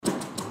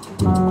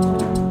Hello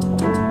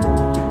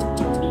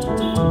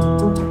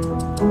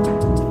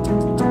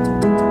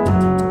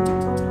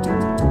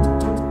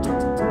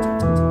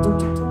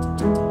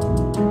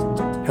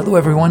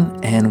everyone,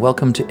 and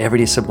welcome to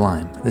Everyday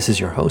Sublime. This is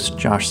your host,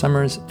 Josh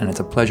Summers, and it's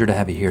a pleasure to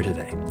have you here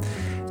today.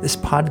 This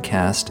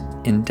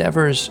podcast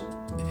endeavors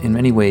in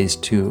many ways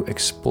to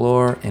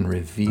explore and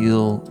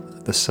reveal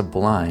the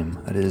sublime,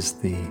 that is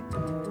the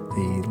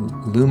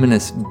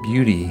luminous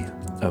beauty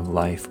of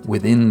life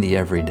within the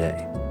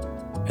everyday.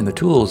 And the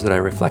tools that I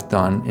reflect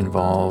on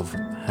involve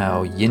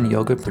how yin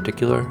yoga in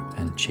particular,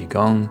 and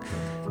qigong,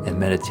 and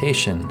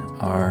meditation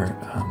are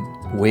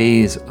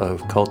ways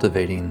of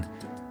cultivating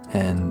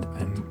and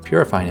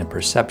purifying a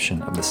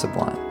perception of the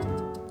sublime.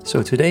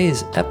 So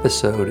today's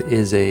episode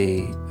is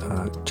a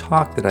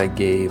talk that I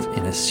gave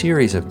in a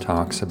series of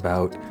talks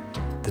about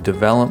the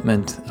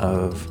development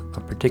of a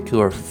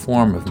particular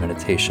form of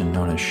meditation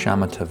known as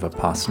Shamatha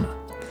Vipassana.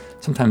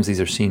 Sometimes these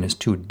are seen as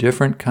two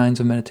different kinds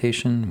of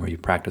meditation, where you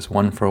practice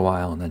one for a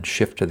while and then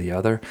shift to the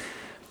other.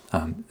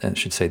 I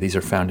should say these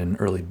are found in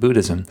early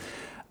Buddhism.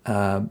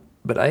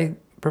 But I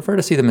prefer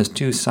to see them as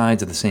two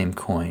sides of the same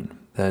coin.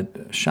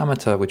 That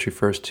shamatha, which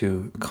refers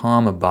to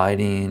calm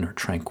abiding or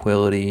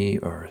tranquility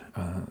or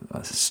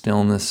a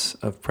stillness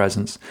of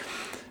presence,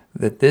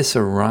 that this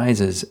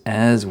arises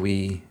as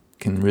we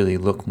can really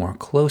look more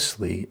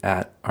closely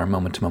at our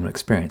moment-to-moment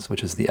experience,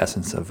 which is the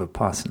essence of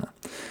Vipassana.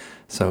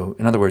 So,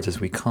 in other words, as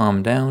we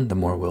calm down, the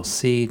more we'll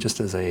see, just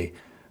as a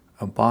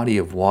body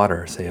of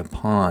water, say a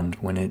pond,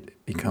 when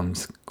it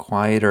becomes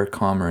quieter,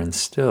 calmer, and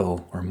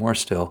still, or more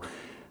still,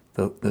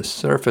 the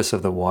surface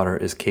of the water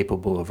is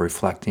capable of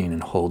reflecting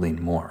and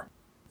holding more.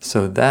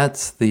 So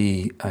that's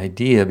the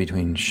idea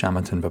between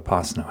shamatha and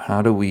vipassana.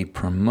 How do we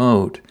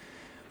promote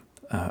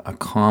a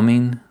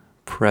calming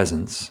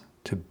presence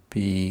to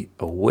be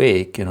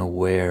awake and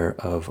aware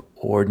of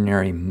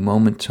ordinary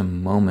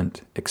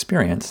moment-to-moment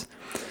experience?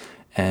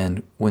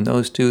 And when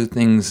those two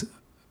things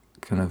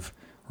kind of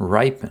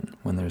ripen,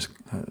 when there's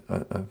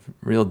a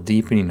real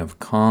deepening of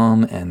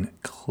calm and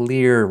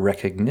clear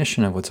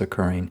recognition of what's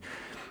occurring,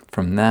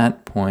 from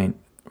that point,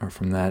 or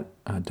from that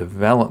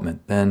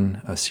development,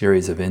 then a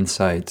series of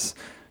insights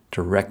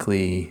that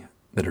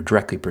are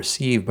directly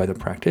perceived by the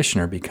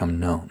practitioner become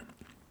known.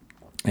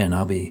 And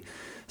I'll be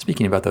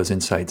speaking about those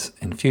insights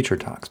in future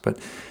talks. But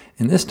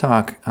in this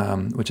talk,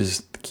 which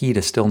is the Key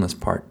to Stillness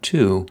Part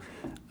 2,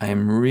 I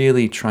am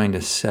really trying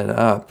to set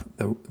up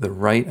the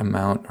right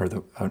amount or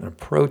an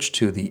approach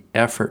to the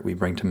effort we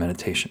bring to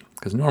meditation.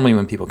 Because normally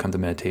when people come to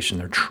meditation,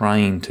 they're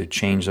trying to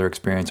change their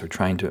experience or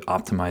trying to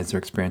optimize their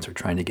experience or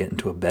trying to get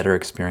into a better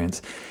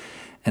experience.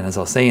 And as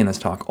I'll say in this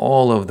talk,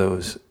 all of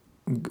those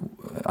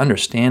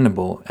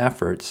understandable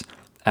efforts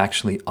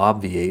actually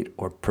obviate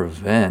or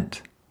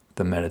prevent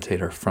the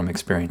meditator from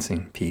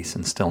experiencing peace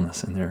and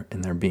stillness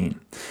in their being.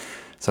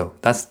 So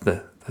that's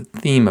the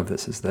theme of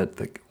this, is that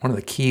one of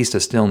the keys to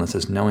stillness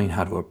is knowing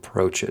how to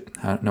approach it,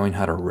 knowing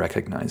how to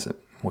recognize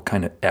it, what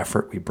kind of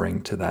effort we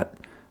bring to that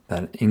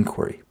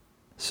inquiry.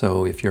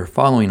 So if you're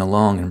following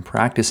along and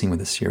practicing with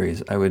this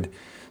series, I would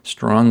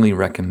strongly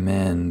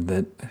recommend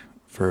that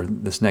for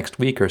this next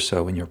week or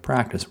so in your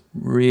practice,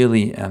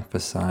 really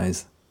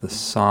emphasize the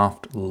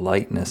soft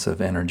lightness of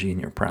energy in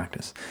your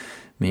practice.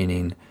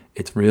 Meaning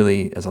it's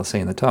really, as I'll say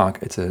in the talk,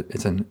 it's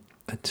an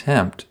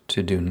attempt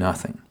to do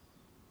nothing.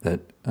 That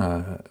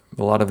a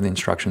lot of the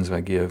instructions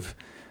I give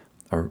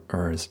are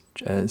as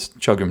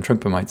Chogyam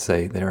Trungpa might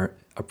say, they're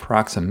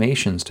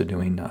approximations to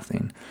doing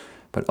nothing.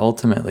 But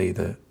ultimately,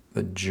 the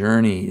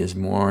journey is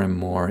more and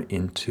more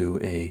into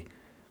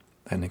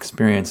an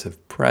experience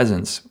of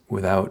presence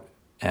without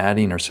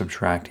adding or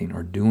subtracting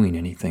or doing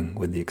anything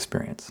with the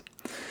experience.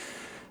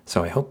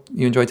 So I hope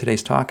you enjoyed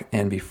today's talk.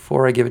 And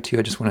before I give it to you,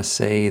 I just want to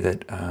say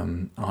that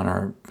on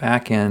our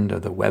back end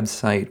of the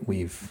website,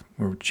 we've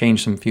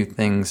changed some few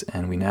things,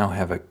 and we now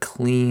have a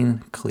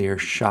clean, clear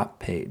shop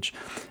page.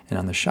 And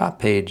on the shop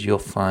page, you'll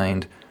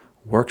find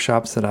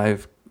workshops that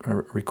I've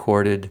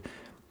recorded,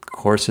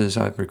 courses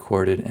I've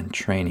recorded, and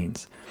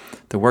trainings.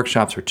 The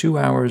workshops are 2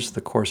 hours,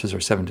 the courses are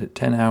 7 to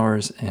 10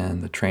 hours,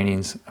 and the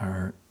trainings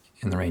are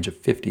in the range of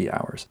 50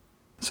 hours.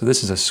 So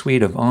this is a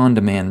suite of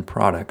on-demand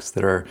products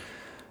that are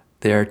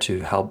there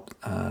to help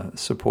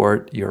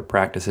support your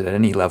practice at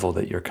any level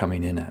that you're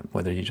coming in at,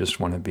 whether you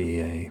just want to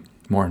be a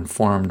more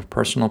informed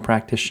personal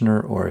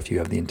practitioner or if you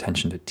have the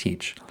intention to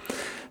teach.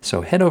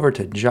 So head over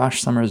to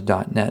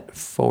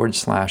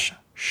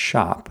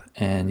joshsummers.net/shop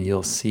and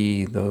you'll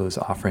see those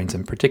offerings.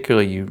 And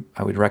particularly,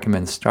 I would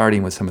recommend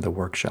starting with some of the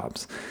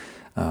workshops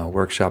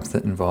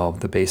that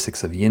involve the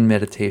basics of yin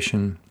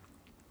meditation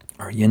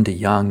or yin to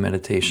yang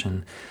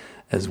meditation,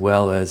 as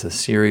well as a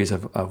series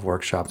of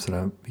workshops that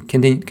I'm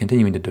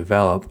continuing to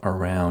develop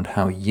around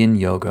how yin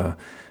yoga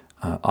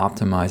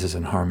optimizes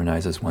and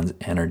harmonizes one's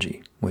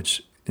energy,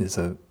 which is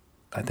I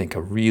think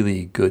a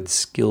really good,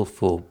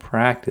 skillful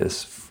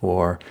practice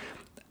for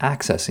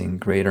accessing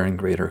greater and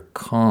greater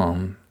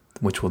calm,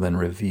 which will then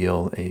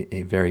reveal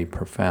a very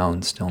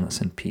profound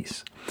stillness and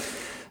peace.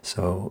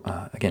 So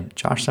again,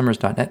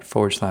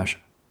 joshsummers.net/shop.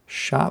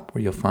 shop,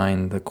 where you'll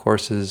find the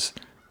courses,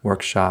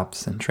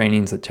 workshops, and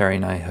trainings that Terry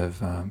and I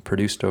have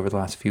produced over the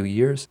last few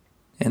years.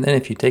 And then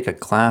if you take a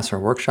class or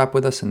workshop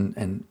with us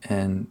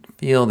and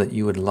feel that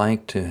you would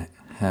like to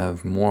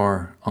have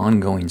more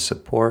ongoing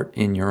support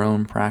in your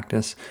own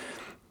practice,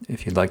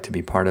 if you'd like to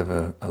be part of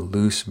a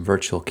loose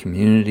virtual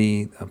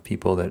community of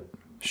people that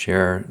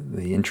share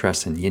the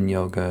interest in yin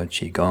yoga,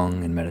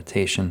 qigong, and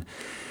meditation,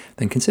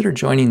 then consider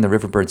joining the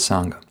Riverbird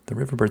Sangha. The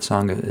Riverbird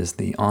Sangha is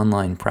the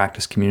online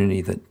practice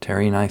community that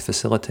Terry and I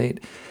facilitate.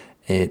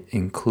 It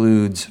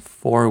includes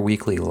 4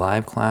 weekly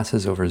live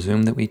classes over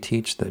Zoom that we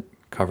teach that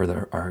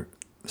cover our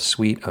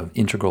suite of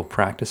integral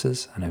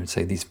practices. And I would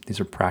say these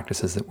are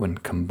practices that, when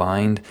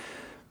combined,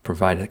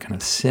 provide a kind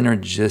of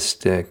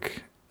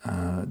synergistic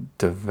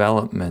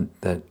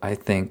development that I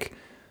think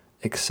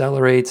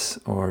accelerates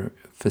or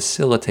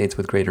facilitates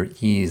with greater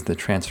ease the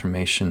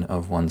transformation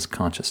of one's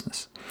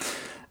consciousness.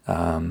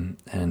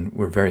 And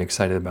we're very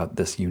excited about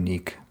this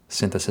unique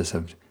synthesis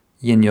of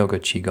yin yoga,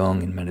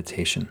 qigong, and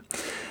meditation.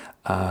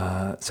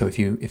 So if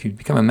you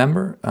become a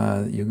member,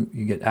 you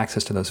get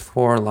access to those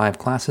 4 live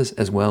classes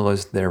as well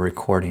as their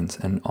recordings.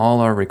 And all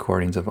our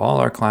recordings of all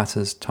our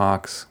classes,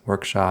 talks,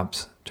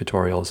 workshops,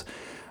 tutorials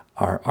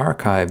are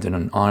archived in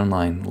an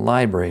online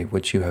library,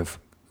 which you have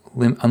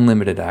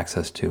unlimited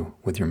access to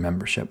with your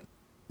membership.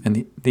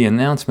 And the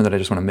announcement that I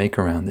just want to make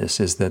around this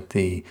is that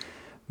the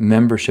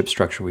membership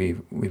structure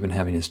we've been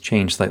having has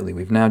changed slightly.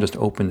 We've now just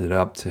opened it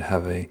up to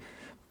have a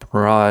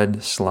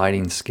broad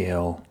sliding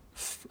scale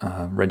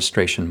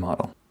registration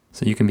model.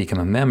 So you can become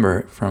a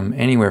member from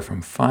anywhere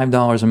from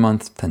 $5 a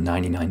month to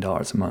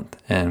 $99 a month.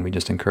 And we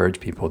just encourage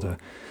people to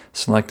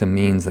select a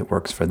means that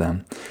works for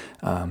them,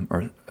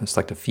 or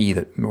select a fee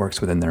that works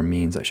within their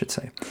means, I should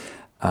say.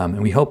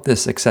 And we hope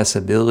this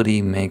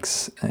accessibility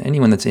makes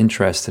anyone that's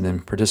interested in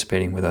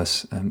participating with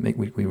us,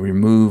 we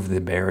remove the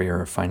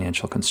barrier of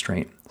financial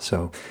constraint.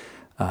 So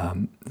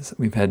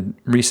we've had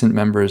recent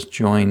members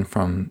join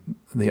from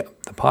the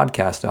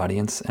podcast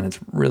audience, and it's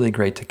really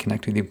great to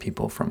connect with you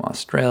people from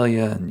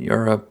Australia and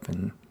Europe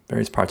and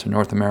various parts of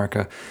North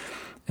America.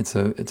 It's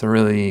a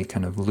really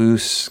kind of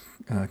loose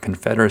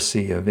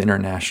confederacy of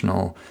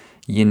international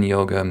yin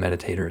yoga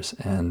meditators,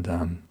 and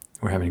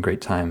we're having a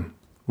great time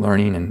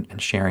learning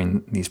and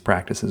sharing these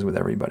practices with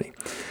everybody.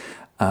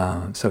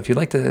 So if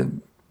you're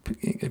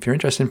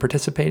interested in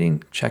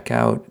participating, check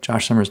out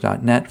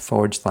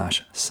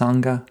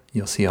joshsummers.net/Sangha.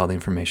 You'll see all the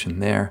information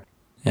there.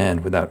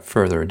 And without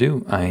further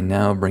ado, I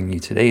now bring you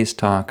today's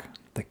talk,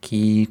 The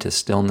Key to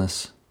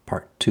Stillness,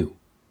 Part 2.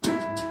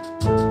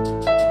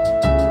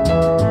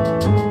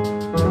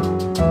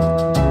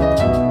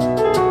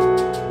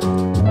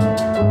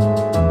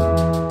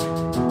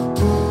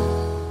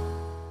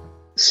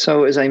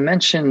 So as I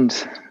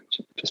mentioned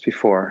just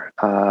before,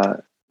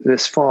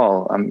 this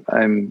fall,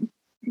 I'm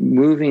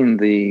moving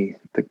the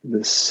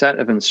set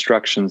of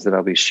instructions that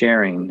I'll be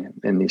sharing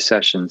in these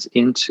sessions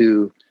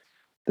into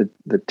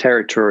the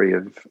territory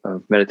of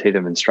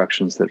meditative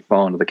instructions that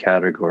fall into the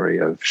category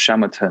of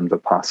shamatha and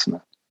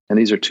vipassana. And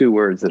these are 2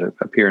 words that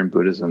appear in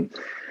Buddhism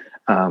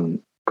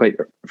quite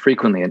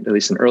frequently, at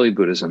least in early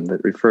Buddhism,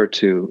 that refer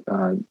to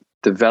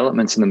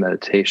developments in the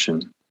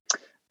meditation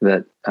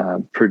that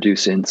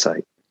produce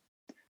insight.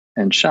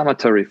 And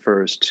shamatha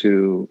refers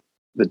to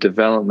the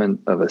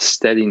development of a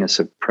steadiness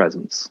of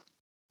presence,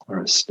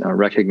 or a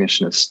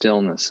recognition of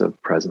stillness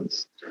of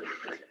presence.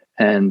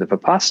 And the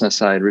vipassana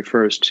side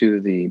refers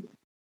to the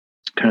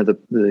kind of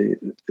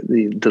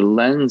the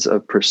lens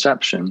of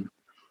perception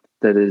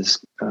that is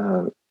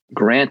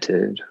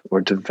granted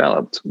or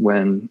developed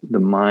when the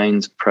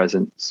mind's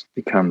presence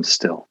becomes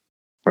still,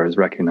 or is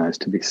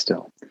recognized to be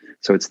still.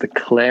 So it's the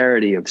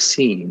clarity of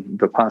seeing.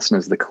 Vipassana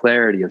is the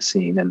clarity of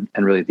seeing, and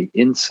really the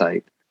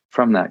insight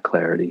from that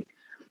clarity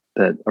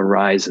that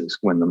arises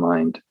when the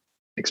mind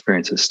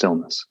experiences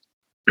stillness.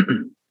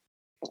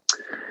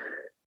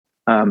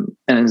 And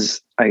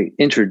as I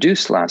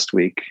introduced last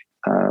week,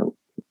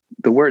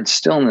 the word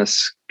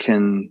stillness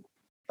can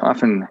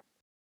often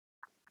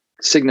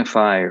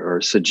signify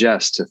or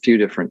suggest a few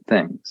different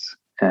things.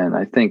 And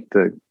I think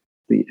the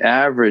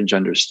average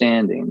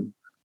understanding,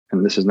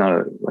 and this is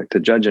not like to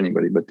judge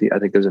anybody, but I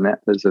think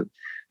there's a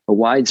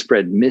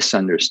widespread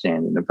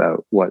misunderstanding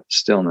about what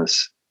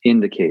stillness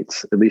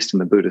indicates, at least in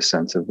the Buddhist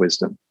sense of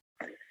wisdom.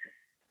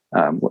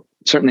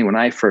 Certainly when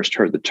I first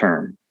heard the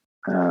term,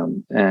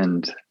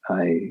 and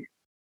I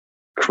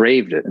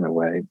craved it in a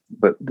way,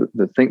 but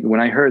the thing, when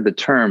I heard the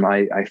term,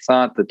 I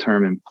thought the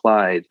term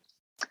implied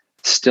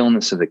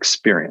stillness of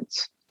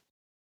experience.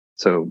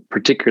 So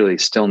particularly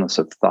stillness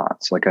of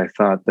thoughts. Like I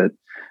thought that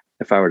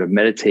if I were to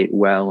meditate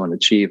well and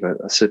achieve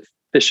a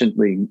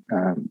sufficiently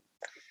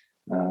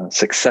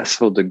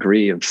successful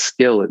degree of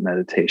skill at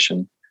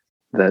meditation,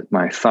 that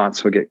my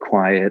thoughts would get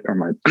quiet, or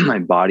my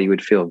body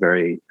would feel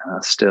very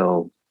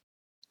still,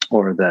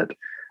 or that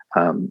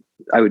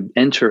I would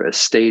enter a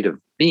state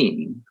of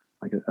being,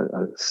 like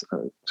a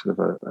sort of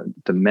a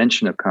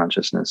dimension of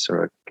consciousness,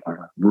 or a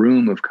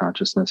room of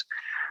consciousness,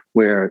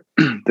 where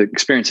the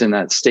experience in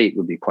that state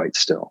would be quite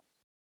still,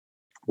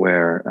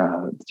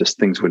 where just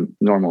things would,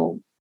 normal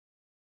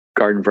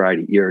garden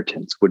variety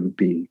irritants wouldn't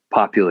be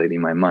populating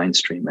my mind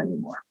stream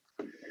anymore.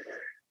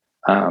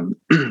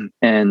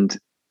 And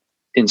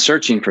in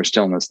searching for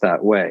stillness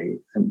that way,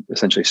 and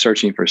essentially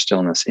searching for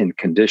stillness in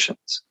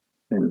conditions,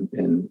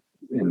 in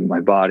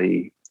my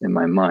body, in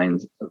my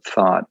mind of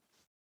thought,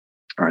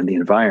 or in the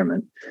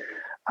environment,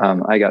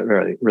 I got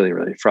really, really,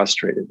 really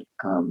frustrated.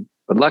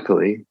 But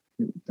luckily,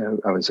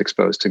 I was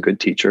exposed to good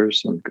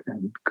teachers and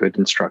good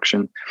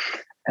instruction,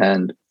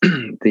 and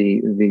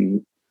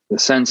the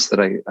sense that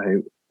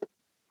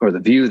or the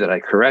view that I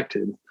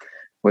corrected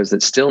was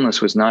that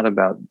stillness was not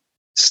about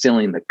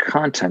stilling the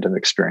content of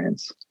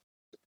experience.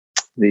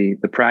 The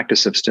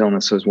practice of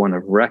stillness was one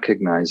of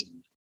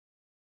recognizing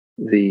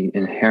the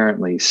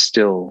inherently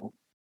still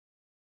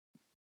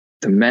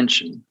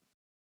dimension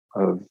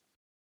of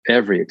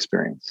every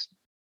experience.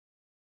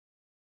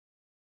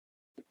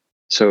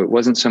 So it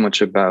wasn't so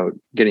much about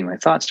getting my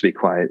thoughts to be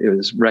quiet. It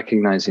was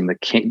recognizing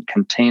the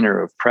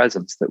container of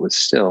presence that was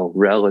still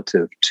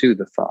relative to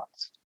the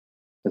thoughts,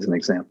 as an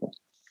example.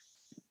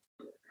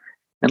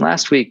 And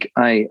last week,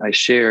 I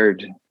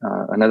shared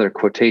another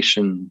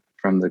quotation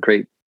from the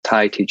great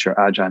Thai teacher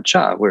Ajahn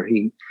Chah, where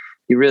he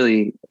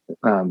really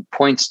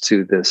points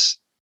to this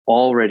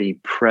already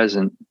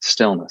present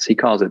stillness. He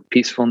calls it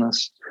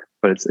peacefulness,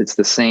 but it's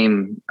the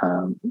same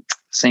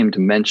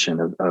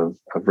dimension of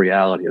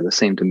reality, or the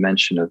same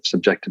dimension of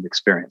subjective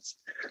experience.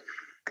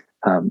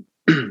 And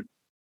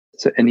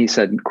he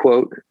said,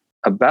 quote,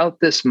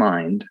 "About this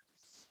mind,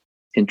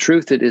 in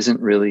truth, it isn't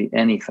really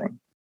anything.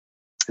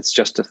 It's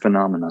just a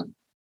phenomenon.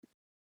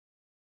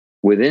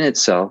 Within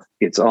itself,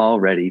 it's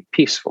already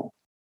peaceful."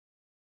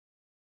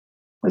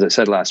 As I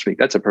said last week,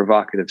 that's a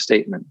provocative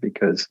statement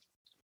because,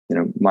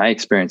 my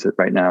experience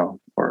right now,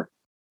 or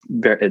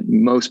at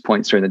most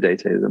points during the day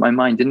today, that my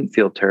mind didn't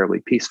feel terribly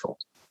peaceful.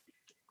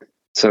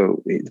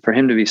 So for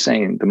him to be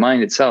saying the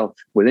mind itself,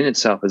 within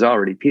itself, is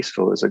already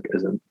peaceful is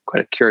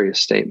quite a curious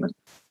statement.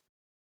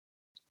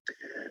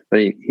 But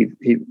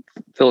he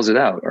fills it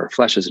out, or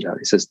fleshes it out.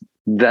 He says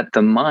that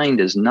the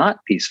mind is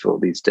not peaceful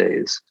these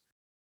days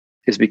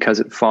is because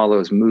it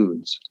follows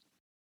moods.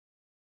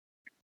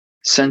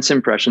 Sense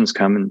impressions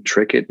come and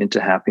trick it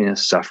into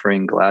happiness,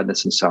 suffering,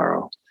 gladness, and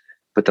sorrow.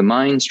 But the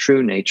mind's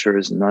true nature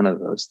is none of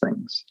those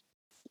things.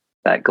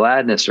 That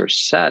gladness or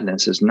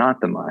sadness is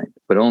not the mind,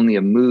 but only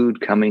a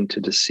mood coming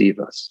to deceive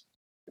us.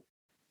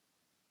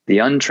 The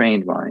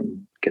untrained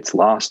mind gets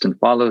lost and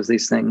follows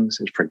these things.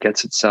 It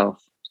forgets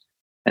itself.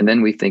 And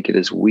then we think it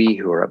is we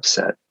who are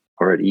upset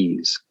or at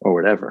ease or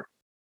whatever.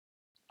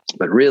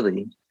 But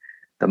really,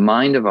 the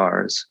mind of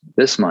ours,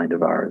 this mind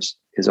of ours,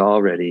 is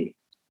already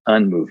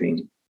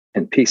unmoving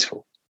and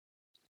peaceful.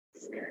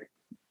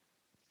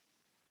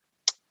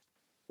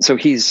 So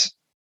he's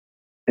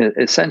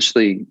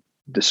essentially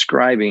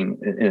describing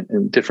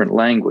in different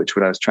language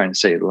what I was trying to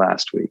say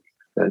last week,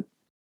 that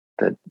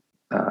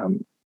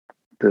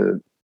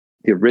the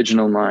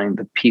original mind,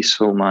 the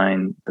peaceful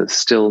mind, the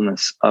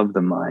stillness of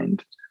the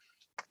mind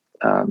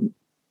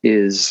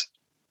is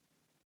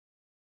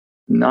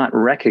not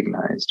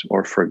recognized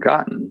or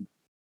forgotten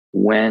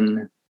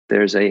when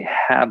there's a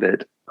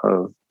habit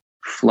of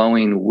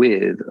flowing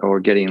with or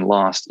getting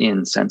lost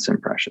in sense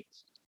impressions.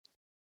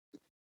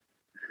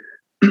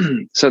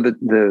 So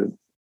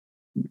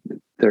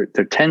there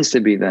tends to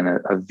be then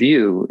a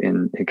view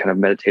in kind of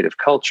meditative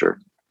culture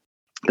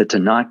that to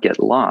not get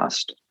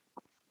lost,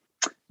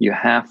 you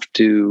have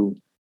to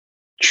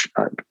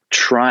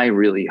try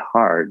really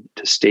hard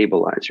to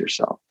stabilize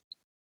yourself.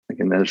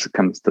 Again, there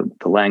comes the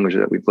language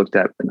that we've looked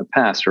at in the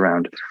past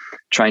around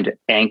trying to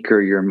anchor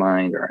your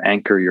mind or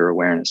anchor your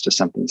awareness to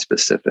something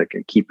specific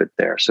and keep it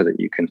there so that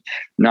you can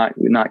not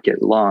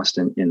get lost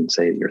in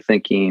say, your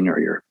thinking or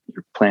your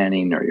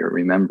planning or your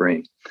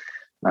remembering,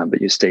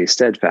 but you stay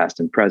steadfast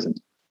and present.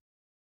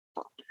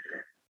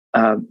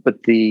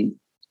 But the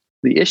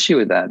issue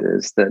with that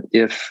is that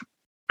if,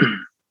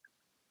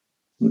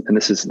 and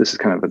this is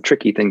kind of a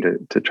tricky thing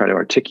to try to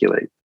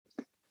articulate,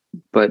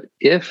 but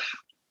if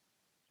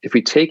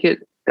we take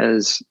it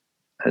as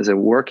a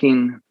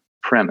working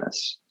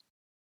premise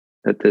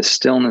that this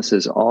stillness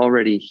is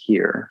already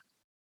here,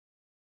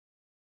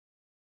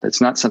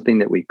 it's not something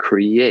that we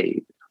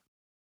create,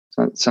 it's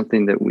not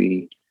something that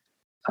we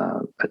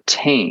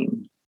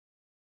attain,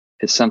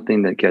 it's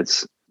something that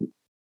gets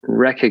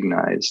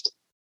recognized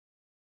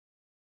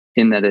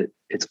in that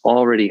it's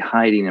already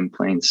hiding in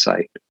plain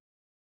sight.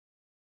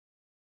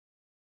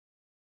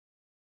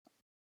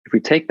 If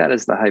we take that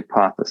as the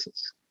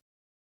hypothesis,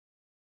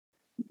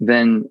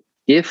 then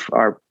if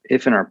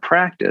in our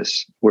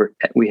practice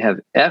we have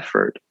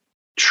effort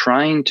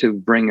trying to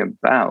bring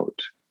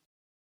about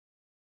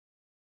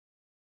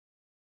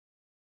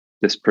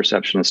this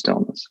perception of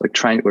stillness,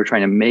 like we're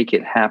trying to make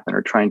it happen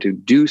or trying to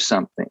do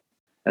something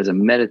as a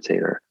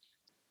meditator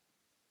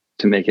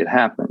to make it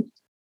happen,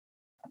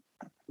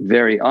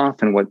 very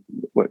often what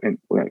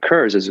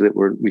occurs is that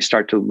we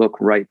start to look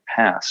right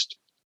past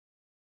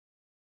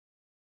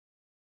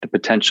the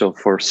potential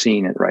for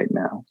seeing it right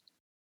now.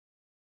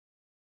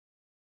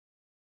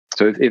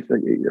 So if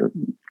let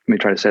me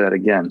try to say that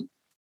again.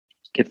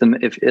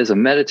 If as a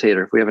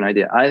meditator, if we have an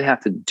idea, I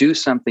have to do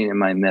something in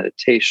my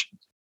meditation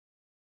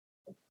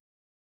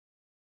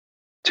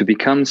to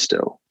become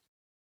still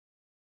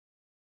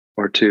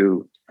or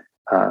to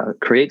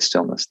create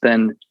stillness,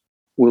 then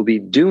we'll be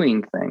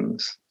doing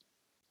things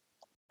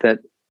that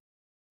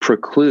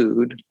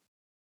preclude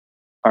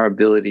our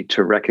ability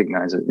to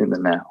recognize it in the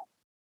now.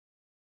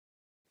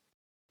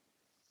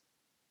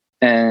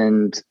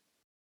 And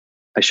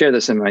I share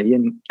this in my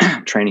yin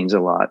trainings a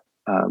lot,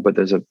 but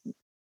there's a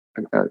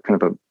kind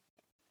of an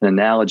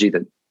analogy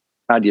that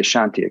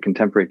Adyashanti, a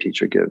contemporary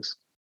teacher, gives.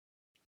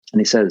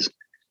 And he says,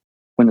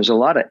 when there's a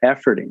lot of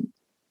efforting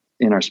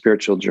in our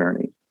spiritual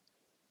journey,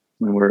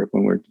 when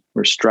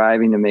we're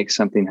striving to make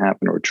something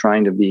happen, or we're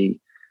trying to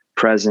be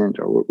present,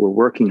 or we're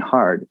working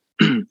hard,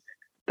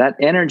 that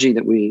energy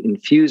that we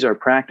infuse our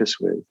practice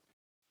with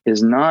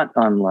is not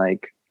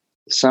unlike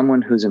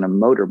someone who's in a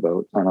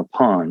motorboat on a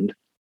pond,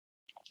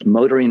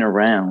 motoring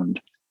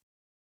around,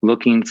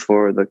 looking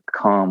for the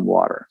calm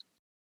water.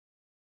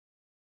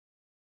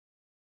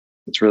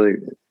 It's really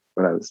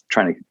what I was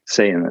trying to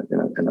say in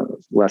a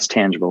less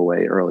tangible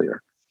way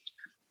earlier.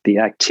 The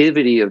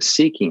activity of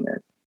seeking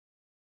it,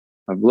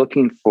 of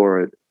looking for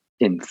it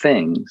in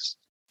things,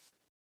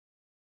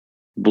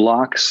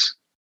 blocks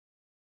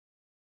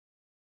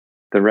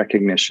the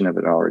recognition of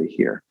it already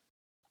here.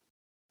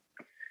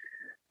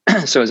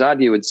 So as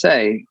Adya would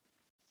say,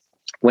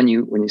 when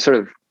you sort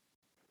of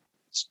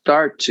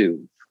start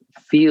to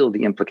feel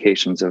the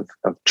implications of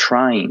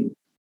trying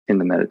in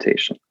the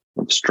meditation,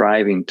 of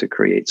striving to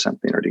create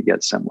something or to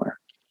get somewhere,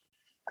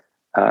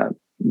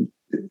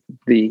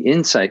 the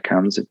insight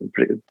comes,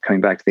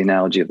 coming back to the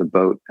analogy of the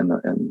boat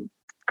and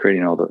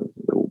creating all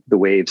the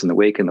waves and the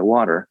wake in the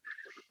water.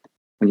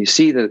 When you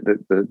see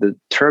the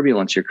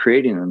turbulence you're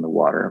creating in the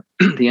water,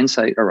 the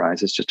insight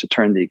arises just to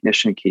turn the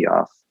ignition key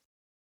off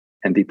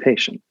and be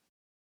patient.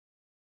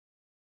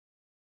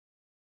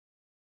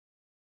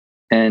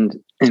 And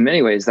in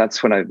many ways,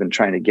 that's what I've been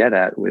trying to get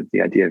at with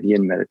the idea of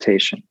yin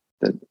meditation,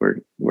 that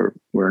we're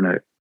in a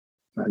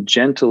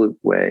gentle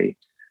way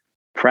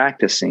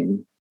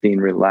practicing being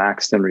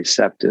relaxed and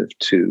receptive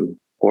to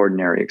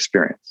ordinary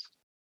experience.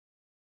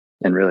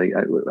 And really,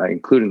 I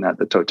include in that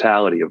the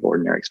totality of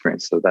ordinary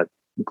experience. So that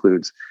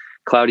includes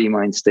cloudy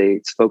mind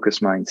states,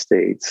 focused mind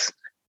states,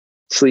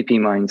 sleepy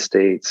mind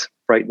states,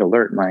 bright and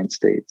alert mind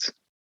states.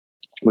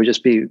 I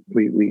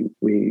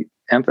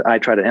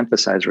try to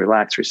emphasize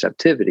relaxed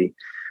receptivity,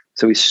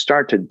 so we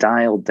start to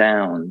dial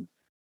down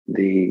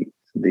the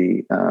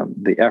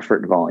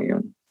effort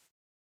volume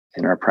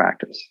in our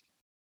practice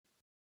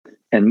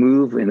and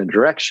move in the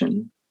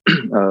direction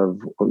of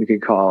what we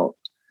could call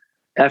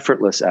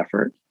effortless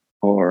effort,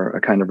 or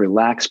a kind of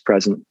relaxed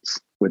presence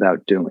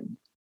without doing.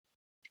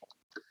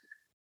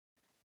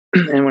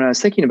 And when I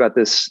was thinking about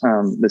this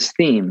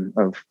theme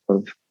of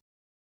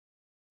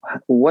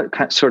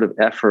what sort of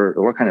effort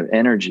or what kind of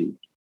energy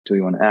do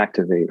we want to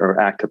activate or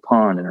act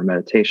upon in our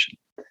meditation,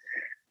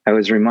 I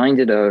was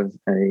reminded of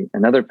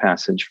another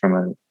passage from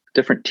a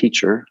different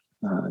teacher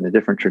in a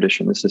different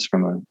tradition. This is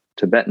from a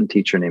Tibetan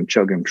teacher named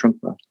Chogyam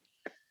Trungpa.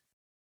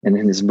 And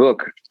in his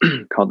book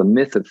called The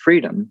Myth of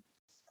Freedom,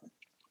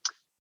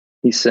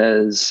 he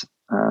says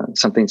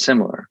something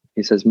similar.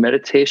 He says,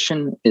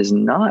 meditation is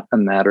not a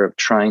matter of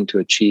trying to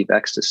achieve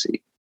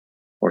ecstasy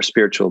or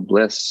spiritual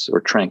bliss or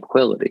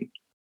tranquility.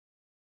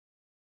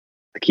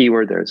 The key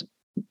word there is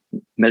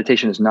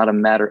meditation is not a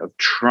matter of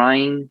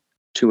trying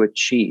to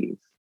achieve.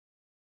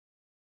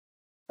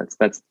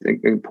 That's the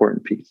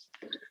important piece.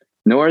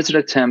 Nor is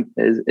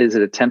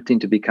it attempting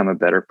to become a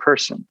better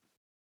person.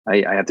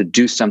 I have to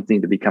do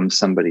something to become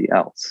somebody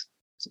else.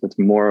 So it's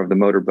more of the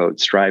motorboat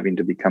striving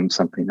to become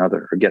something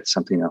other or get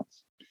something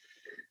else.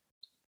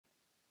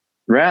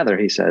 Rather,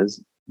 he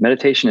says,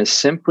 meditation is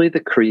simply the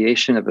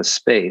creation of a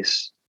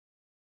space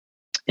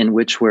in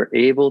which we're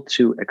able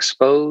to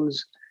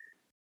expose,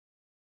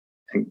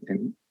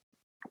 and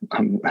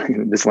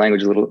this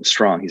language is a little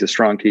strong. He's a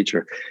strong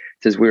teacher.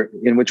 He says,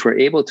 in which we're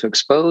able to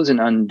expose and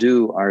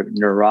undo our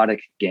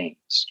neurotic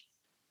games,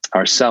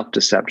 our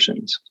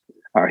self-deceptions,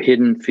 our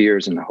hidden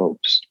fears and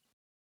hopes.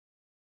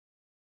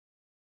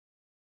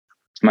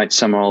 Might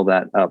sum all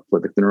that up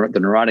with the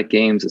neurotic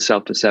games, the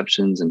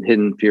self-deceptions and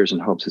hidden fears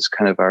and hopes is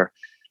kind of our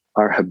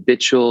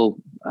habitual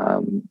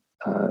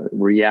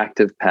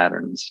reactive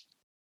patterns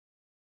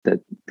that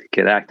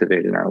get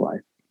activated in our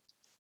life.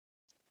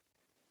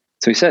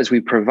 So he says, we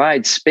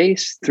provide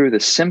space through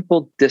the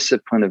simple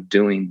discipline of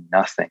doing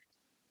nothing.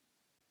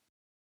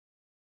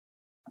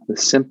 The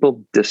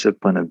simple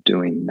discipline of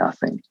doing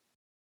nothing.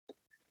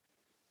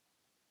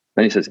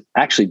 Then he says,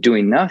 actually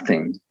doing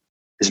nothing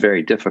is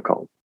very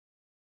difficult.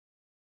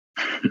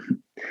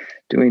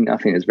 Doing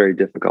nothing is very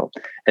difficult.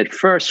 At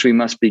first, we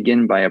must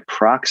begin by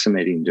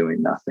approximating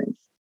doing nothing,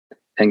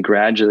 and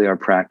gradually our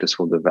practice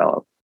will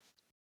develop.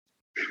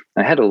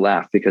 I had to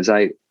laugh because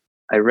I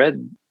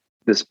read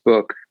this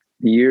book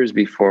years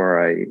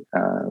before I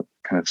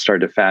kind of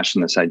started to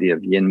fashion this idea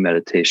of yin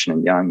meditation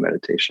and yang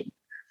meditation.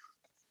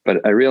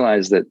 But I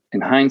realized that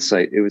in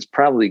hindsight, it was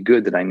probably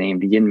good that I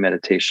named yin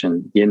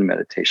meditation,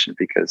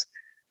 because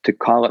to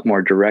call it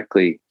more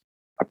directly,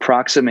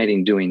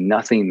 approximating doing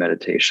nothing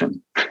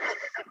meditation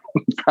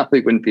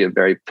probably wouldn't be a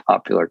very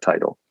popular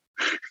title.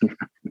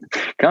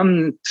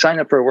 Come sign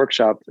up for a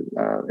workshop,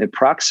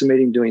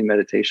 approximating doing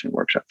meditation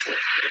workshop.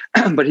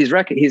 But he's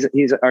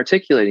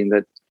articulating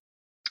that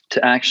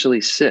to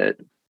actually sit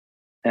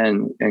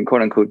and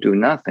quote unquote do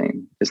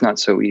nothing is not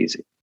so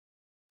easy.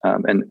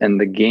 And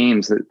the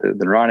games, the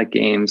neurotic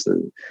games,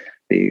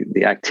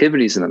 the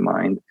activities in the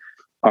mind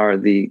are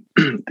the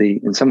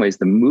in some ways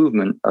the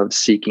movement of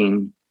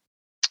seeking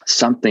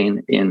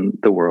something in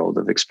the world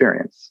of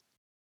experience.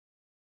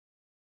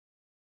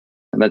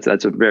 And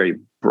that's a very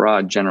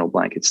broad, general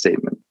blanket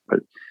statement. But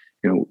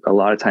a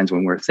lot of times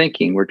when we're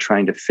thinking, we're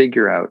trying to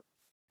figure out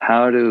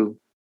how to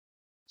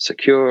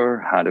secure,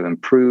 how to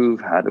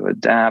improve, how to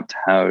adapt,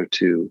 how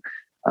to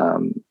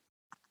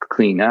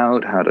clean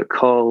out, how to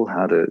cull,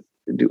 how to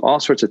do all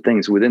sorts of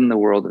things within the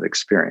world of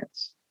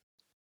experience.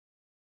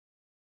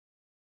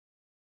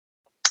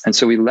 And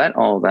so we let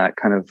all that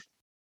kind of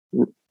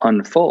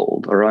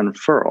unfold or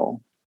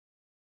unfurl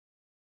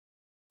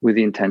with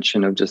the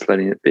intention of just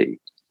letting it be.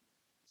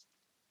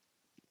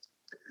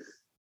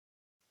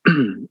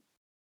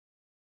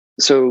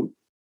 So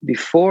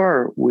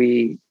before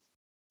we,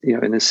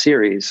 in this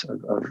series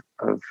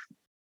of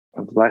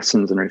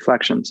lessons and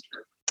reflections,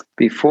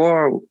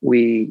 before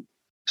we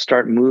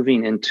start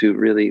moving into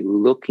really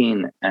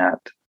looking at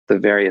the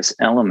various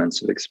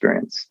elements of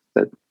experience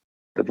that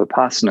the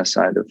Vipassana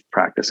side of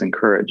practice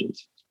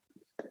encourages,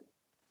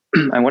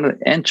 I want to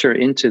enter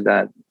into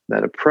that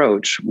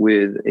approach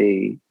with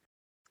a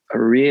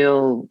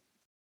real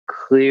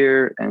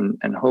clear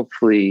and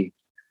hopefully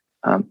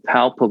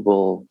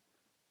palpable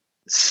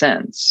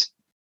sense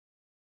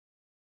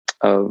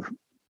of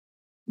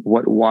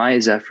what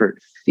wise effort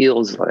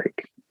feels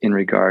like in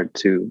regard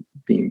to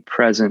being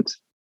present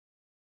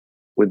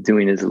with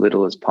doing as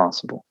little as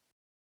possible.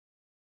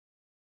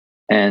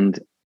 And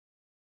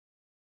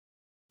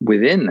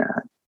within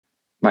that,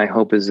 my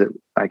hope is that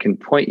I can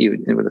point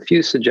you with a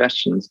few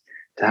suggestions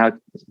to how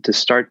to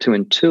start to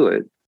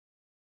intuit,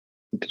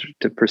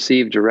 to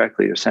perceive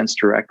directly or sense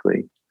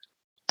directly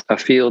a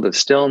field of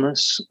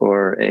stillness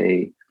or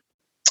a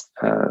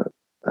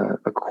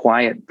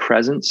quiet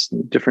presence.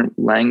 Different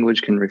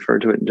language can refer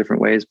to it in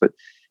different ways, but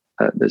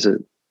there's a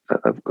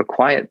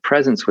quiet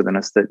presence within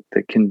us that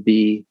can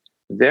be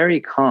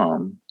very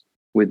calm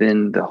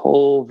within the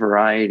whole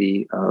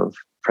variety of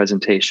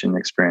presentation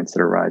experience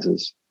that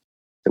arises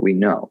that we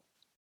know.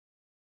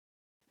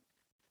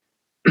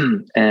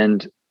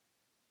 And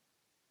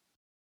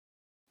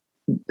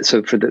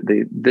so for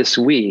this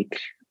week,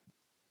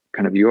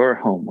 kind of your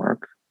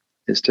homework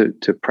is to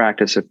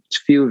practice a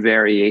few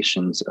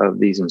variations of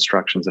these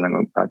instructions that I'm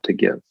about to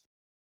give.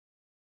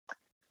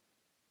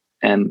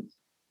 And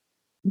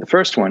the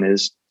first one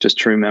is just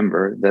to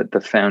remember that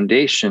the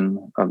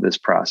foundation of this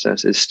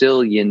process is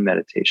still yin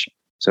meditation.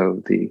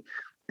 So the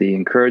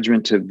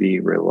encouragement to be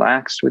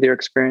relaxed with your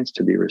experience,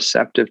 to be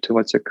receptive to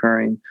what's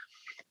occurring,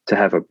 to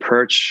have a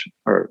perch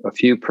or a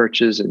few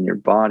perches in your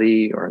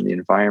body or in the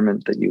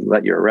environment that you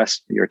let your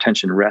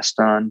attention rest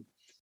on,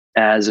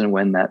 as and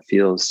when that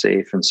feels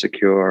safe and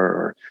secure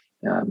or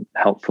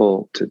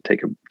helpful, to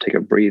take a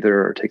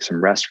breather or take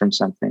some rest from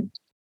something.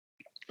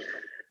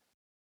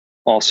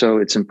 Also,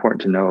 it's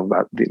important to know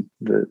about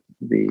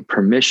the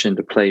permission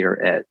to play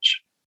your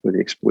edge with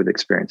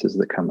experiences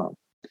that come up.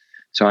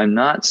 So I'm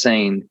not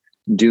saying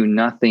do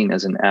nothing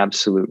as an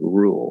absolute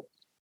rule.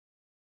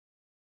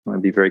 I want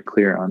to be very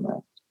clear on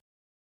that.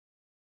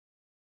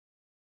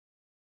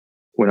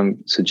 What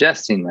I'm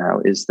suggesting now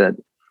is that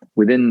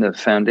within the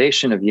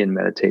foundation of yin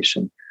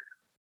meditation,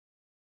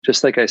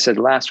 just like I said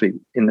last week,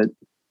 in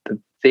the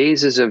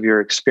phases of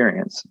your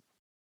experience,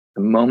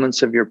 the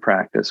moments of your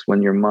practice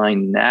when your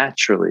mind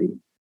naturally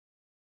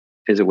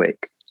is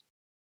awake,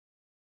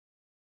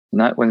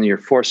 not when you're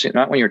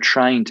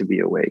trying to be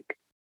awake,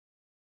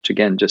 which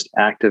again just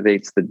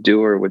activates the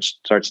doer, which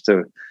starts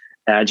to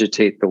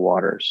agitate the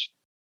waters.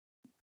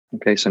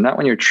 Okay, so not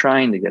when you're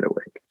trying to get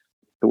awake,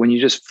 but when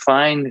you just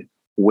find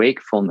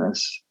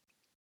wakefulness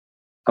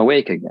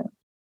awake again.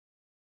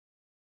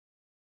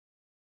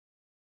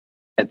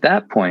 At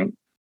that point,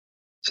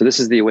 so this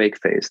is the awake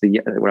phase,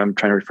 what I'm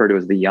trying to refer to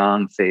as the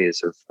yang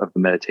phase of the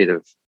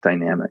meditative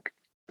dynamic.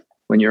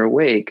 When you're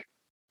awake,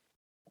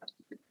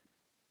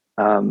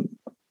 a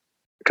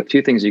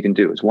few things you can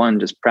do is, one,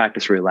 just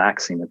practice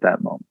relaxing at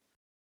that moment.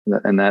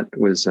 And that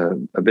was a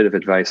bit of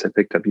advice I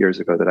picked up years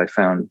ago that I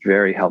found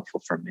very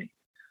helpful for me.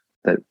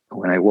 That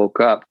when I woke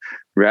up,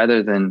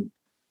 rather than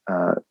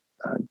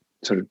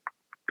sort of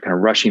kind of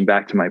rushing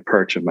back to my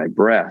perch of my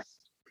breath,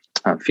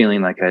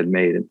 feeling like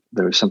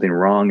there was something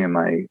wrong in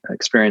my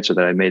experience, or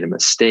that I made a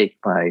mistake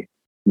by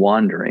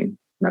wandering.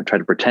 And I tried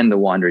to pretend the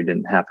wandering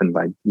didn't happen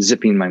by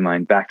zipping my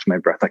mind back to my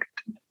breath. Like,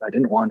 I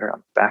didn't wander,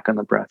 I'm back on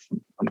the breath.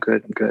 I'm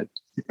good.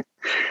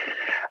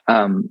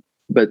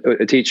 But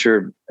a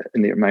teacher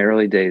in my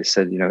early days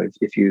said,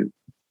 if you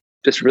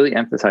just really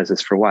emphasize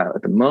this for a while.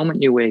 At the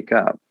moment you wake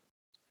up,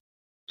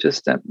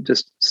 just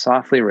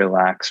softly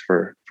relax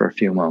for a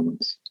few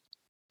moments.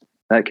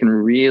 That can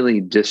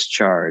really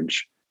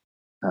discharge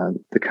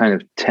the kind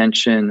of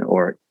tension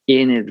or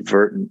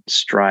inadvertent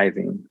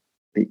striving,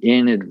 the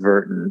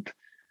inadvertent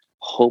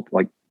hope,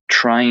 like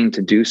trying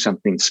to do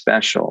something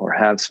special or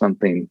have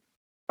something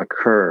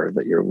occur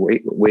that you're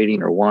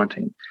waiting or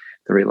wanting.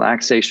 The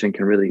relaxation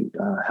can really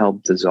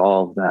help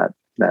dissolve that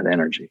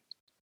energy.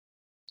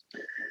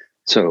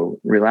 So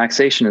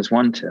relaxation is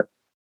one tip.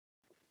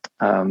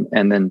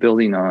 And then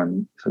building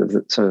on sort of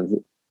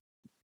the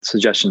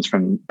suggestions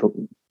from the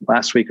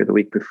last week or the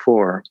week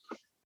before,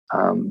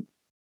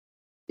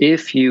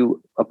 if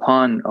you,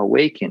 upon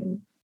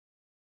awakening,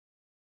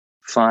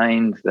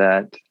 find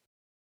that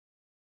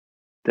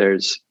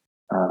there's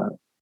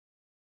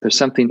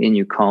something in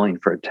you calling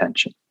for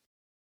attention.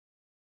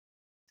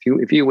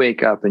 If you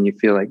wake up and you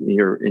feel like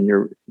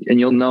and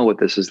you'll know what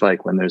this is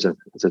like when there's a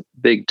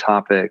big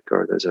topic,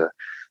 or there's a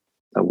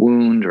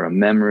wound or a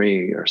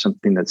memory or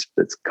something that's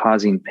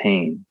causing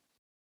pain.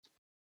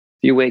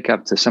 If you wake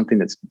up to something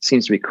that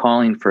seems to be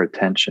calling for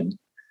attention,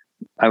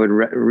 I would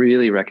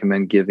really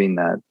recommend giving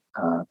that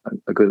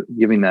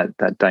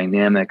that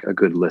dynamic a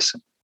good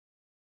listen.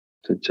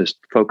 To just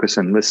focus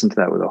and listen to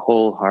that with a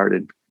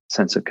wholehearted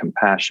sense of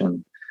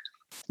compassion.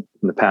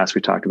 In the past,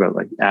 we talked about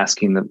like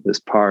asking this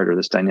part or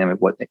this dynamic,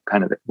 what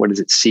is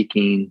it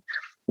seeking?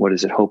 What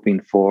is it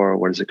hoping for?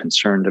 What is it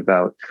concerned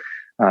about?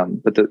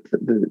 But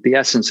the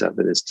essence of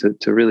it is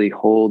to really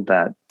hold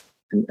that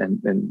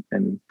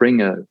and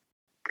bring a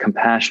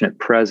compassionate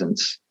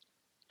presence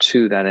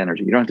to that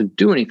energy. You don't have to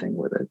do anything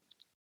with it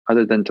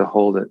other than to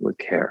hold it with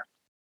care,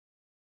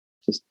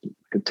 just like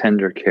a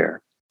tender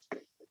care.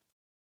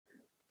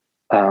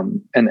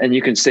 And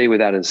you can stay with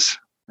that as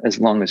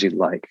long as you'd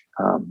like.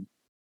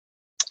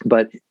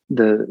 But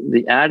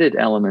the added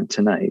element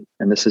tonight,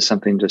 and this is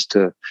something just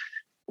to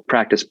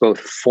practice both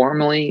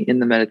formally in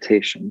the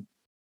meditation,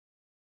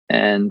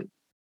 and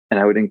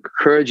I would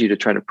encourage you to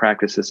try to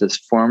practice this as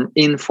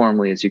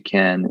informally as you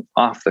can,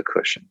 off the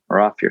cushion or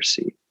off your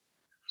seat.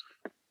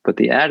 But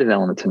the added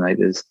element tonight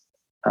is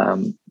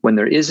when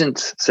there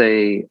isn't,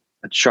 say,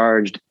 a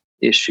charged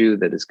issue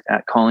that is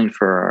calling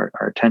for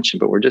our attention,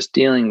 but we're just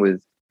dealing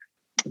with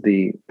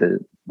the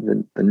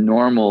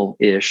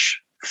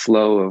normal-ish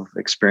flow of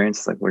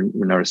experience, like we're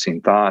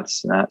noticing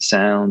thoughts,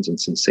 sounds, and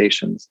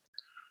sensations.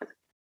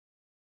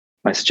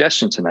 My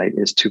suggestion tonight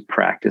is to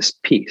practice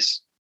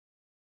peace.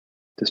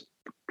 Just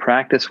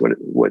practice what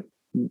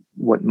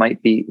it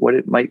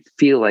might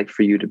feel like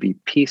for you to be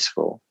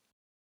peaceful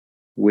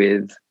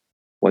with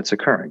what's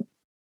occurring.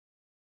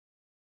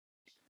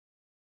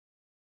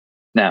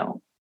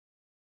 Now,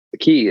 the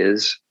key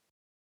is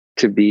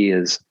to be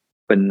as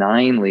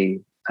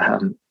benignly,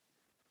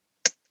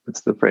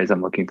 what's the phrase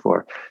I'm looking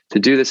for? To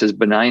do this as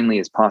benignly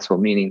as possible,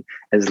 meaning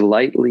as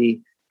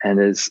lightly and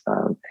as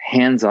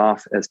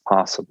hands-off as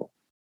possible.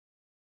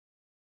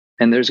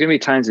 And there's going to be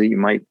times that you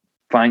might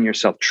find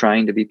yourself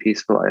trying to be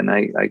peaceful, and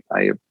I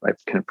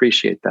can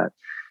appreciate that.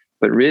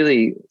 But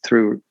really,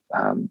 through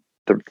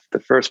the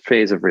first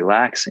phase of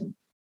relaxing,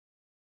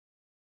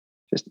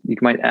 just you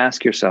might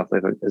ask yourself,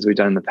 as we've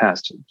done in the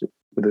past,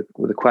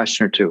 with a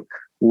question or two: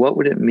 what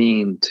would it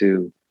mean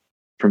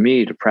for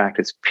me to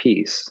practice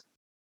peace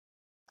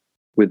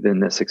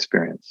within this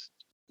experience?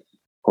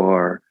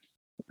 Or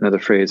another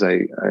phrase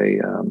I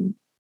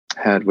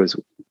had was,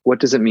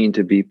 what does it mean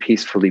to be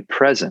peacefully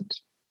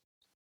present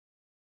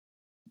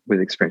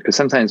with experience? Because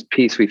sometimes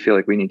peace, we feel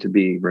like we need to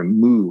be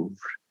removed,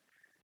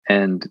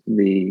 and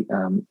the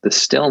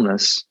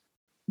stillness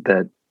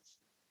that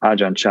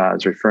Ajahn Chah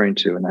is referring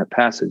to in that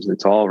passage,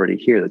 that's already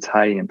here, that's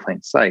hiding in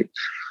plain sight,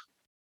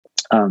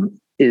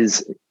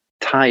 is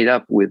tied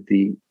up with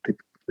the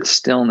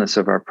stillness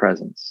of our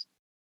presence,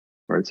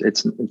 or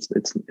it's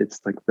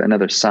like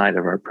another side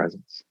of our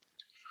presence.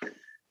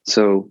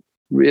 So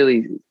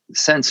really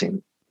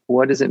sensing,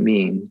 what does it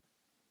mean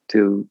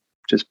to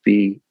just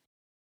be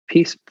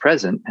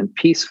present and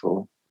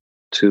peaceful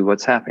to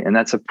what's happening? And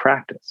that's a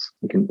practice.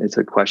 It's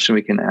a question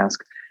we can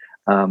ask,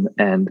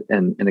 and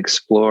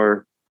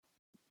explore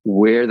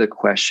where the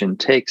question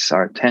takes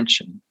our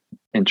attention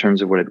in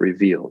terms of what it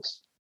reveals.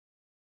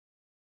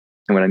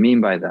 And what I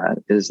mean by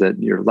that is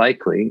that you're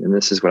likely, and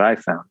this is what I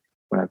found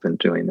when I've been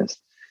doing this,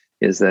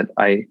 is that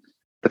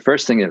the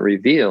first thing it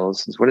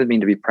reveals is what does it mean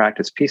to be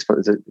practiced peaceful,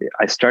 is that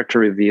I start to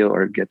reveal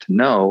or get to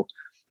know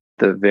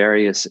the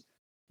various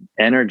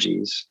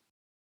energies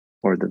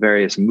or the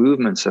various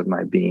movements of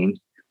my being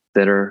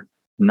that are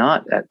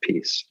not at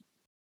peace.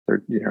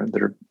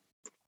 That are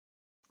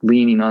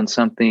leaning on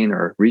something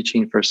or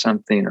reaching for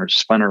something or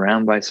spun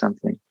around by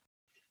something.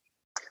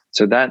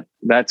 So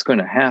that's going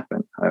to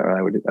happen.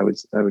 I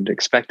would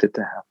expect it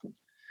to happen.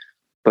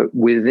 But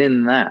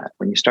within that,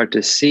 when you start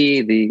to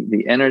see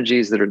the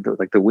energies that are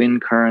like the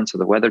wind currents or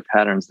the weather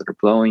patterns that are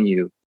blowing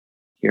you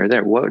here or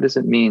there, what does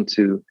it mean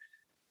to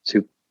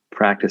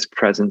practice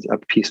presence, a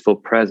peaceful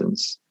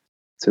presence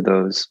to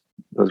those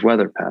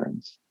weather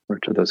patterns or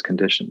to those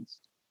conditions?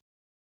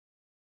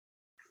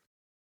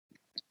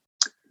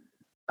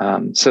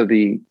 So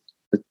the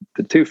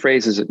two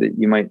phrases that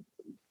you might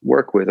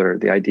work with are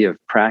the idea of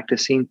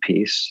practicing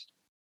peace,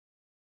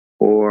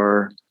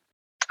 or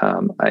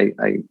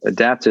I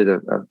adapted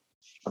a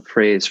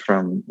phrase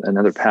from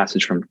another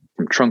passage from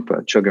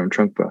Trungpa, Chogyam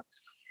Trungpa.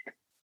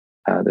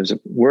 There's a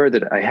word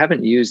that I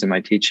haven't used in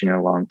my teaching in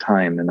a long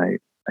time, and I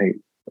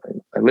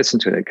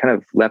listened to it. It kind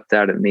of leapt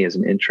out at me as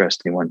an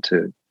interesting one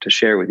to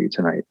share with you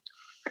tonight.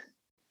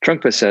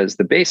 Trungpa says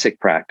the basic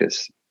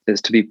practice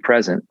is to be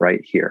present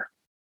right here.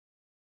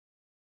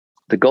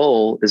 The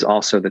goal is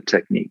also the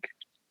technique.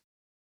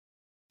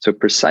 So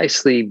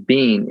precisely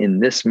being in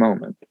this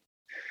moment,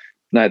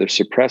 neither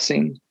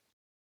suppressing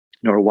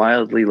nor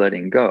wildly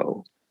letting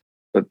go,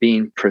 but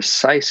being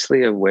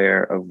precisely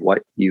aware of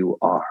what you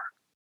are.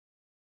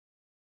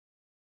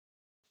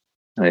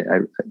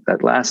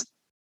 That last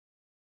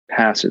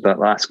passage, that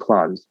last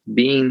clause,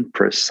 being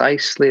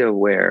precisely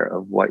aware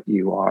of what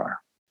you are.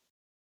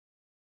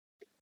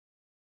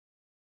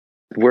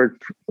 The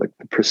word, like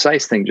the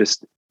precise thing,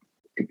 just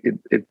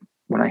it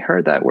when I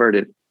heard that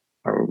word,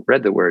 or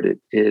read the word,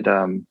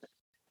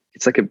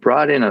 it's like it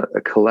brought in a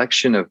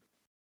collection of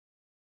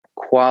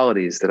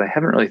qualities that I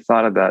haven't really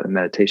thought about in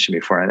meditation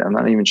before. I'm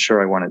not even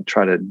sure I want to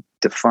try to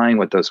define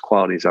what those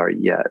qualities are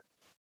yet.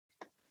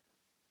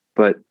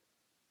 But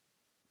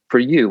for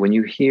you, when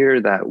you hear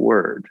that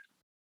word,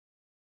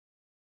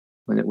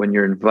 when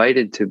you're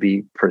invited to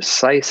be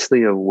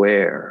precisely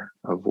aware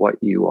of what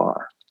you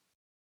are,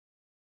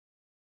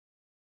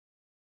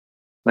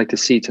 I'd like to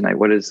see tonight,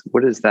 what is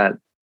that?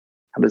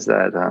 How does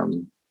that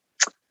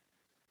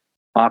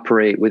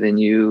operate within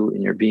you,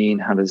 in your being?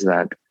 How does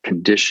that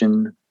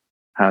condition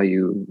how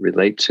you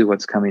relate to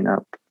what's coming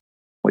up,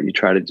 what you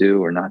try to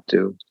do or not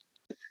do?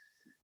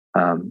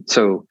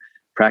 So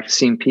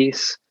practicing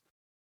peace,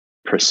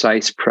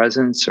 precise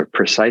presence, or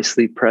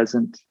precisely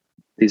present.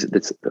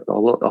 It's a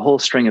whole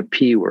string of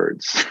P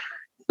words.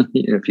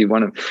 If you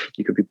want to,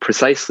 you could be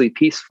precisely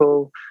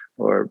peaceful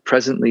or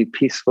presently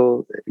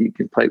peaceful. You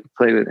can play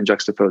with and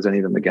juxtapose any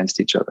of them against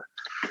each other.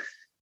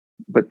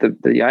 But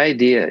the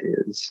idea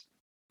is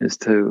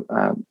to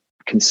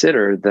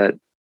consider that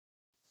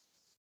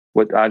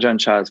what Ajahn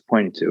Chah is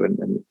pointing to,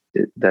 and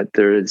that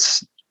there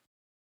is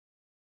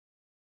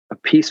a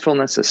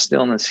peacefulness, a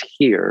stillness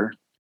here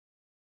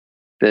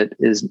that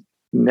is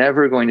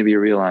never going to be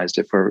realized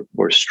if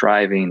we're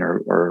striving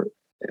or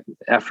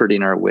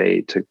efforting our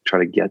way to try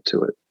to get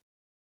to it.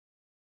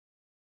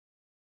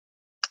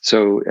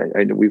 So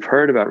we've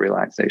heard about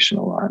relaxation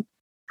a lot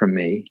from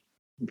me.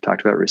 We've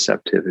talked about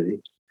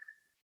receptivity,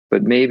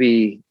 but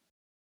maybe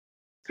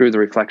through the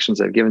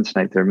reflections I've given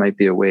tonight, there might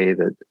be a way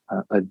that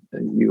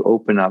you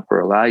open up or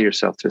allow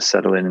yourself to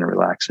settle in and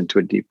relax into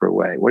a deeper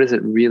way. What does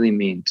it really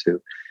mean to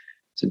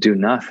do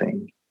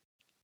nothing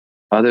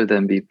other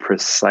than be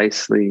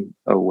precisely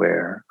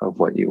aware of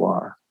what you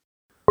are?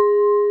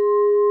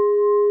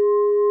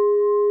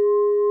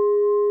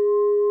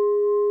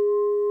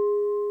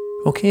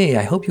 Okay,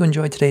 I hope you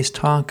enjoyed today's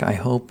talk. I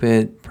hope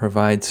it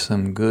provides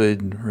some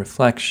good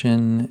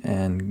reflection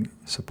and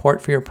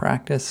support for your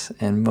practice.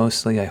 And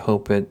mostly, I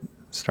hope it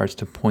starts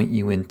to point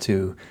you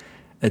into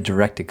a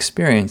direct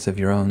experience of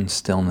your own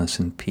stillness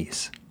and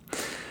peace.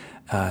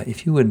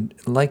 If you would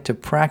like to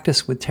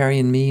practice with Terry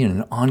and me in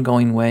an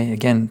ongoing way,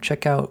 again,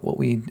 check out what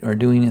we are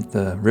doing at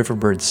the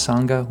Riverbird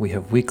Sangha. We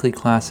have weekly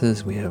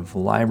classes. We have a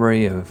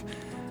library of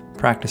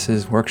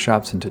practices,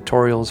 workshops, and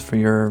tutorials for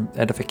your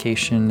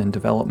edification and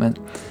development.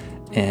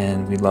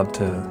 And we'd love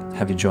to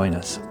have you join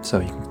us. So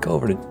you can go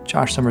over to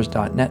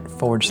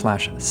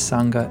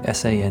joshsummers.net/Sangha,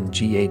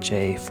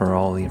 SANGHA, for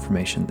all the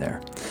information there.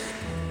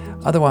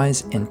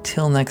 Otherwise,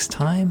 until next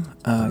time,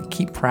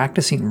 keep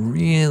practicing.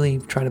 Really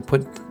try to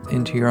put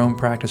into your own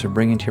practice or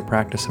bring into your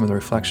practice some of the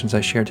reflections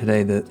I shared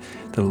today. That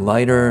the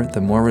lighter,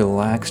 the more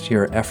relaxed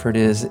your effort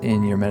is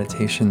in your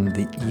meditation,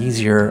 the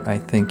easier I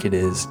think it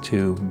is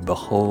to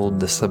behold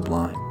the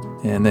sublime.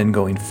 And then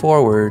going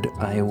forward,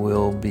 I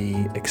will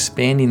be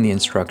expanding the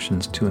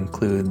instructions to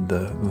include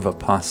the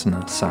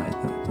Vipassana side,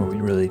 where we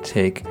really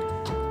take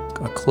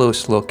a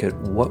close look at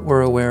what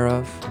we're aware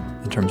of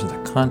in terms of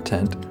the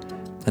content.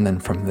 And then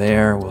from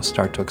there, we'll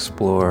start to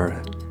explore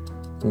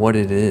what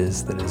it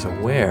is that is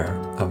aware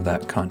of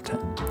that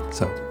content.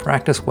 So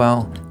practice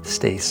well,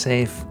 stay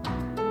safe,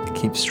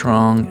 keep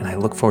strong, and I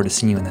look forward to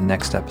seeing you in the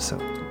next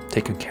episode.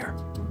 Take good care.